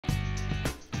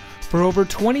For over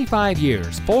 25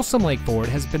 years, Folsom Lake Ford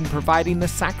has been providing the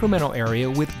Sacramento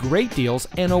area with great deals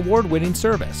and award-winning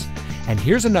service. And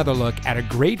here's another look at a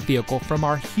great vehicle from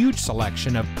our huge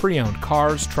selection of pre-owned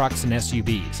cars, trucks, and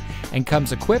SUVs, and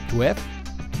comes equipped with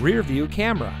rear view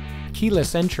camera,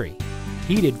 keyless entry,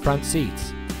 heated front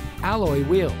seats, alloy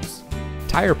wheels,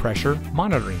 tire pressure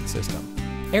monitoring system,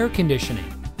 air conditioning,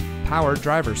 power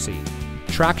driver's seat,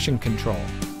 traction control,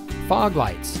 fog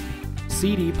lights,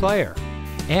 CD player,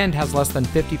 and has less than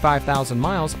 55,000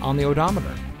 miles on the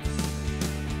odometer.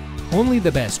 Only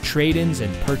the best trade-ins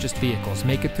and purchased vehicles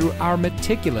make it through our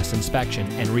meticulous inspection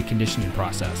and reconditioning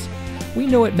process. We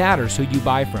know it matters who you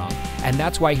buy from, and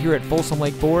that's why here at Folsom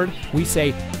Lake Ford, we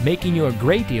say making you a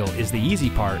great deal is the easy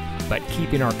part, but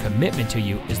keeping our commitment to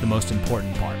you is the most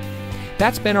important part.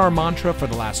 That's been our mantra for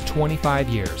the last 25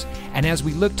 years, and as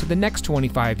we look to the next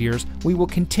 25 years, we will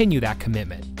continue that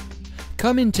commitment.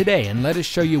 Come in today and let us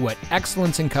show you what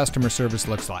excellence in customer service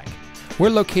looks like. We're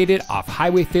located off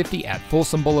Highway 50 at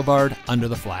Folsom Boulevard under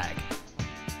the flag.